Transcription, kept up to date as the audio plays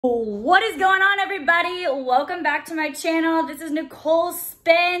What is going on, everybody? Welcome back to my channel. This is Nicole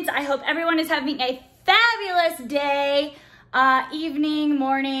Spins. I hope everyone is having a fabulous day, evening,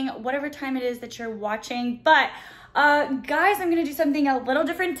 morning, whatever time it is that you're watching. But guys, I'm gonna do something a little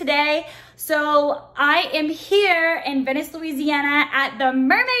different today. So I am here in Venice, Louisiana at the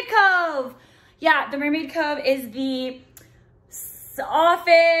Mermaid Cove. Yeah, the Mermaid Cove is the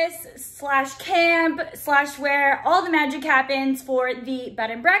office slash camp slash where all the magic happens for the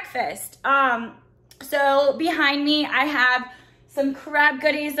bed and breakfast. So behind me I have some crab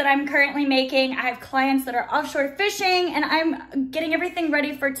goodies that I'm currently making. I have clients that are offshore fishing and I'm getting everything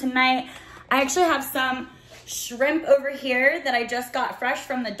ready for tonight. I actually have some shrimp over here that I just got fresh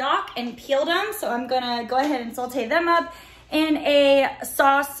from the dock and peeled them, so I'm gonna go ahead and saute them up in a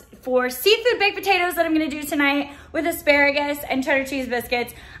sauce for seafood baked potatoes that I'm gonna do tonight with asparagus and cheddar cheese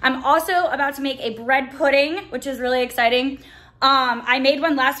biscuits. I'm also about to make a bread pudding, which is really exciting. I made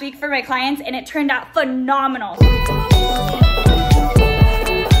one last week for my clients and it turned out phenomenal.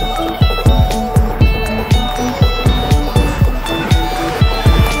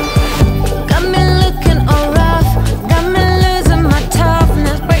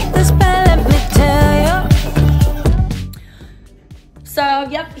 So,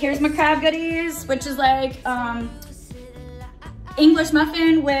 yep, here's my crab goodies, which is like English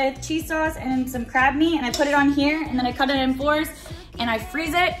muffin with cheese sauce and some crab meat, and I put it on here, and then I cut it in fours, and I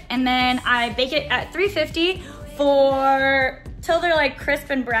freeze it, and then I bake it at 350 till they're like crisp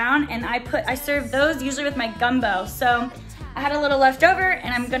and brown, and I serve those usually with my gumbo. So I had a little left over,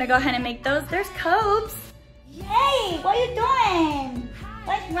 and I'm gonna go ahead and make those. There's Cobes. Hey, what are you doing?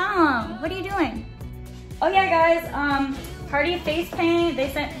 What's wrong? What are you doing? Oh yeah, guys, Party face paint,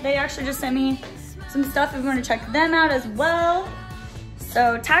 they actually just sent me some stuff if you want to check them out as well.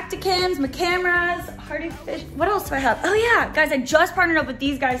 So Tacticams, my cameras, Hardy Fish, what else do I have? Oh yeah, guys, I just partnered up with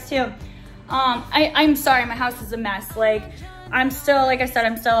these guys too. I'm sorry, my house is a mess. Like, I'm still, like I said,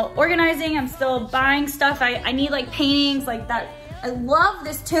 I'm still organizing, I'm still buying stuff. I need like paintings like that. I love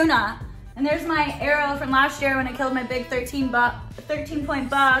this tuna. And there's my arrow from last year when I killed my big 13-point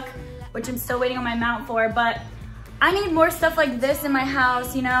buck, which I'm still waiting on my mount for, but I need more stuff like this in my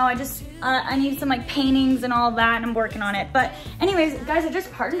house, you know. I need some like paintings and all that, and I'm working on it. But anyways, guys, I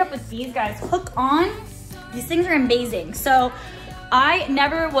just partnered up with these guys, Hook On. These things are amazing. So I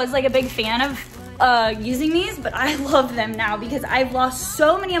never was like a big fan of using these, but I love them now because I've lost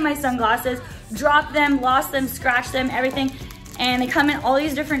so many of my sunglasses, dropped them, lost them, scratched them, everything. And they come in all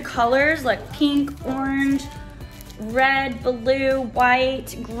these different colors, like pink, orange, red, blue,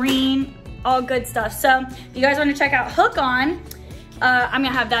 white, green, all good stuff. So if you guys want to check out Hook On, I'm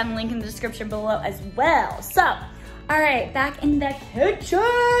gonna have that in the link in the description below as well. So, all right, back in the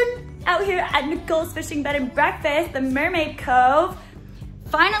kitchen, out here at Nicole's Fishing Bed and Breakfast, the Mermaid Cove.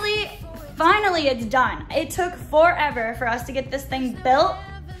 Finally it's done. It took forever for us to get this thing built,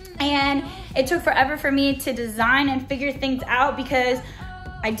 and it took forever for me to design and figure things out because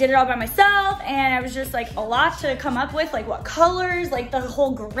I did it all by myself, and I was just like a lot to come up with, like what colors, like the whole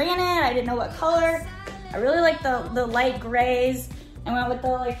granite, I didn't know what color. I really like the light grays. I went with the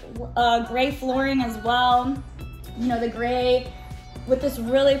like gray flooring as well. You know, the gray with this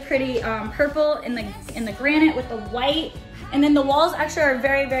really pretty purple in the granite with the white. And then the walls actually are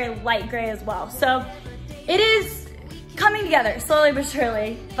very, very light gray as well. So it is coming together slowly but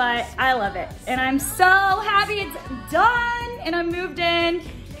surely, but I love it. And I'm so happy it's done. And I moved in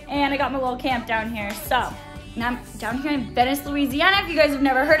and I got my little camp down here. So now I'm down here in Venice, Louisiana. If you guys have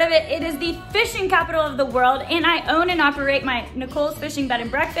never heard of it, it is the fishing capital of the world, and I own and operate my Nicole's Fishing Bed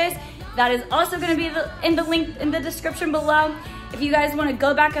and Breakfast. That is also gonna be in the link in the description below. If you guys wanna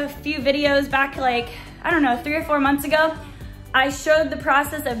go back a few videos back, like, I don't know, 3 or 4 months ago, I showed the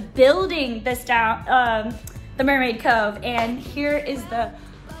process of building this down, the Mermaid Cove, and here is the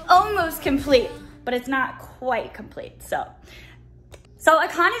almost complete, but it's not quite complete. So I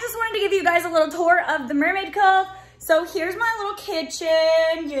kind of just wanted to give you guys a little tour of the Mermaid Cove. So here's my little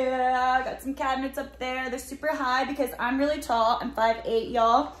kitchen. Yeah, I got some cabinets up there. They're super high because I'm really tall. I'm 5'8",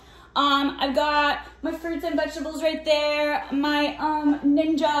 y'all. I've got my fruits and vegetables right there. My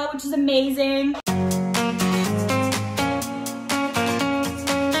Ninja, which is amazing.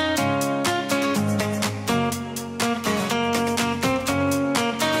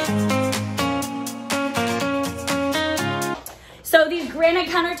 So these granite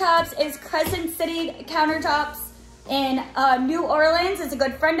countertops is Crescent City Countertops in New Orleans. It's a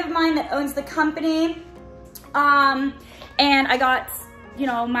good friend of mine that owns the company. And I got, you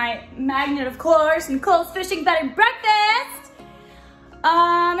know, my magnet, of course, Nicole's Fishing Bed and Breakfast.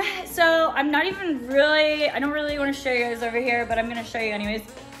 So I'm not even really, I don't really want to show you guys over here, but I'm going to show you anyways.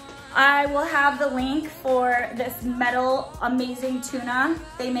 I will have the link for this metal amazing tuna.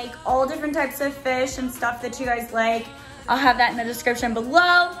 They make all different types of fish and stuff that you guys like. I'll have that in the description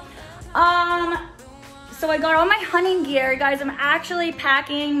below. So I got all my hunting gear. Guys, I'm actually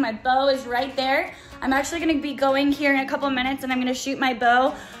packing. My bow is right there. I'm actually gonna be going here in a couple of minutes and I'm gonna shoot my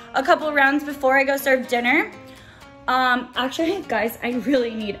bow a couple of rounds before I go serve dinner. Actually, guys, I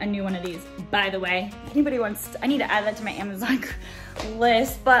really need a new one of these, by the way. If anybody wants, I need to add that to my Amazon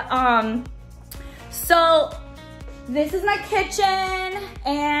list. But, so this is my kitchen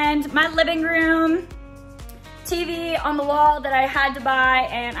and my living room. TV on the wall that I had to buy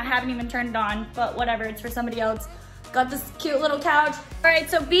and I haven't even turned it on, but whatever, it's for somebody else. Got this cute little couch. All right,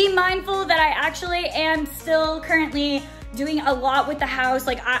 so be mindful that I actually am still currently doing a lot with the house.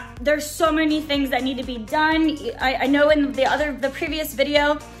 Like there's so many things that need to be done. I know in the previous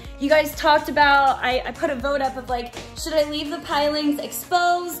video, you guys talked about, I put a vote up of like, should I leave the pilings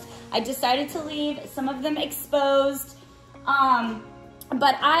exposed? I decided to leave some of them exposed.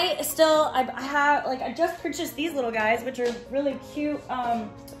 But I just purchased these little guys, which are really cute.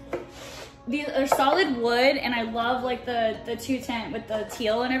 These are solid wood, and I love like the 2-tent with the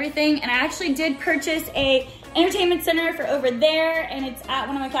teal and everything. And I actually did purchase a entertainment center for over there, and it's at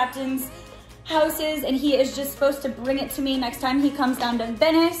one of my captain's houses, and he is just supposed to bring it to me next time he comes down to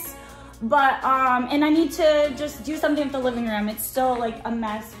Venice. But, and I need to just do something with the living room. It's still like a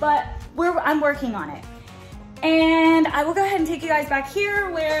mess, but I'm working on it. And I will go ahead and take you guys back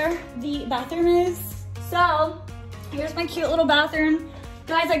here where the bathroom is. So here's my cute little bathroom.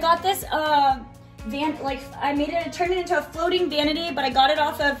 Guys, I got this I turned it into a floating vanity, but I got it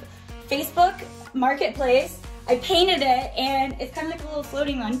off of Facebook Marketplace. I painted it and it's kind of like a little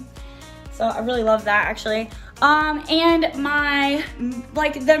floating one. So I really love that actually. And my,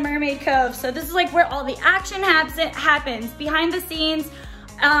 the Mermaid Cove. So this is like where all the action happens behind the scenes.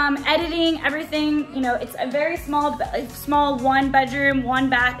 Editing, everything, you know, it's a very small 1-bedroom,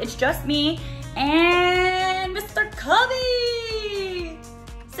 1-bath. It's just me and Mr. Cubby.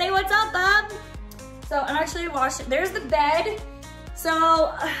 Say what's up, Bob. So I'm actually washing, there's the bed.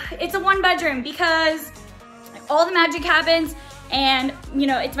 So it's a 1-bedroom because all the magic happens and, you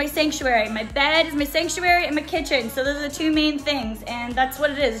know, it's my sanctuary. My bed is my sanctuary and my kitchen. So those are the 2 main things, and that's what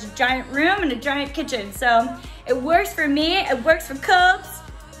it is, a giant room and a giant kitchen. So it works for me, it works for Cubs.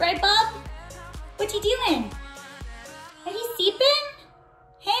 Right, Bob? What you doing? Are you sleeping?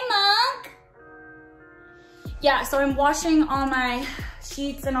 Hey, Monk. Yeah, so I'm washing all my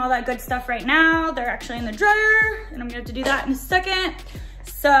sheets and all that good stuff right now. They're actually in the dryer, and I'm gonna have to do that in a second.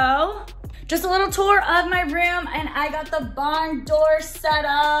 So, just a little tour of my room, and I got the barn door set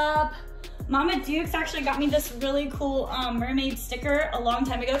up. Mama Duke's actually got me this really cool mermaid sticker a long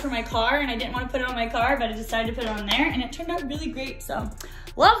time ago for my car, and I didn't want to put it on my car, but I decided to put it on there, and it turned out really great, so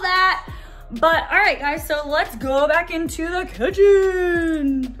love that. But all right, guys, so let's go back into the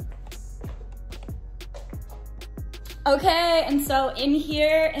kitchen. Okay, and so in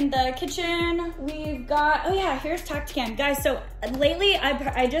here in the kitchen, we've got, oh yeah, here's Tacticam. Guys, so lately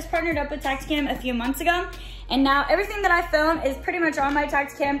I just partnered up with Tacticam a few months ago, and now everything that I film is pretty much on my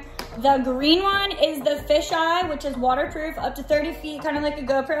Tacticam. The green one is the fisheye, which is waterproof up to 30 feet, kind of like a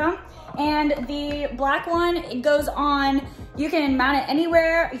GoPro. And the black one, it goes on, you can mount it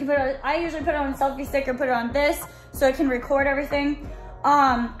anywhere. You can put it, I usually put it on a selfie stick or put it on this so it can record everything.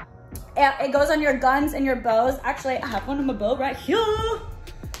 It goes on your guns and your bows. Actually, I have one on my bow right here.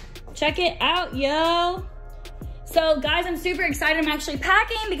 Check it out, yo. So guys, I'm super excited. I'm actually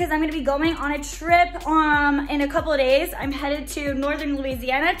packing because I'm gonna be going on a trip in a couple of days. I'm headed to northern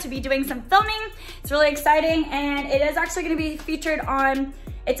Louisiana to be doing some filming. It's really exciting, and it is actually gonna be featured on,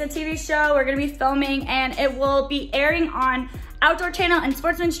 it's a TV show we're gonna be filming, and it will be airing on Outdoor Channel and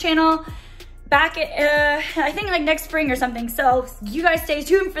Sportsman's Channel back at, I think like next spring or something. So you guys stay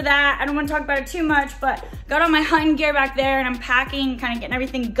tuned for that. I don't wanna talk about it too much, but got all my hunting gear back there and I'm packing, kind of getting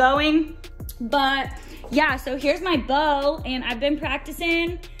everything going. But yeah, so here's my bow, and I've been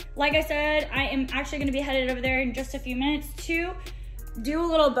practicing. Like I said, I am actually gonna be headed over there in just a few minutes to do a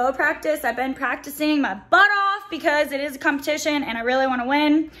little bow practice. I've been practicing my butt off because it is a competition and I really wanna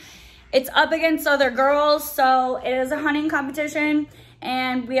win. It's up against other girls, so it is a hunting competition,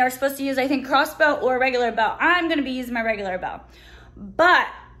 and we are supposed to use, I think, crossbow or regular bow. I'm gonna be using my regular bow. But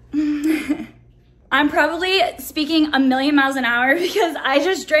I'm probably speaking a million miles an hour because I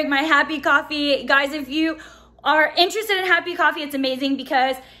just drank my Happy Coffee. Guys, if you are interested in Happy Coffee, it's amazing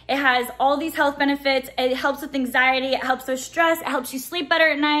because it has all these health benefits. It helps with anxiety, it helps with stress, it helps you sleep better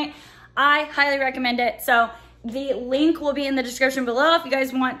at night. I highly recommend it. So the link will be in the description below if you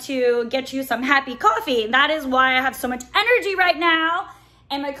guys want to get you some Happy Coffee. That is why I have so much energy right now.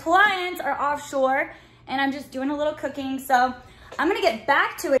 and my clients are offshore, and I'm just doing a little cooking. So I'm gonna get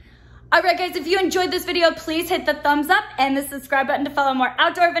back to it. All right, guys, if you enjoyed this video, please hit the thumbs up and the subscribe button to follow more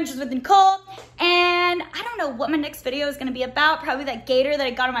outdoor adventures with Nicole. And I don't know what my next video is gonna be about. Probably that gator that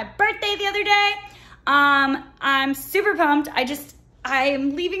I got on my birthday the other day. I'm super pumped. I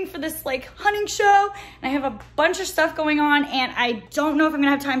am leaving for this like hunting show, and I have a bunch of stuff going on, and I don't know if I'm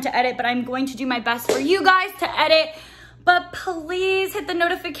gonna have time to edit, but I'm going to do my best for you guys to edit. But please hit the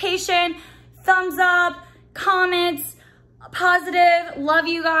notification, thumbs up, comments, positive, love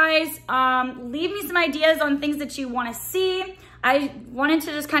you guys. Leave me some ideas on things that you wanna see. I wanted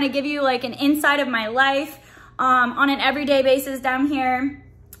to just kind of give you like an insight of my life on an everyday basis down here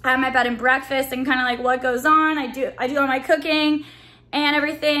at my bed and breakfast, and kind of like what goes on. I do all my cooking and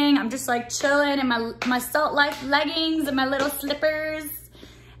everything. I'm just like chilling in my Salt Life leggings and my little slippers.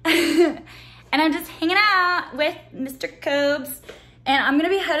 And I'm just hanging out with Mr. Cobes. And I'm gonna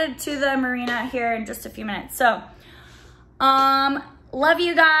be headed to the marina here in just a few minutes. So, love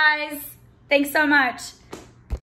you guys. Thanks so much.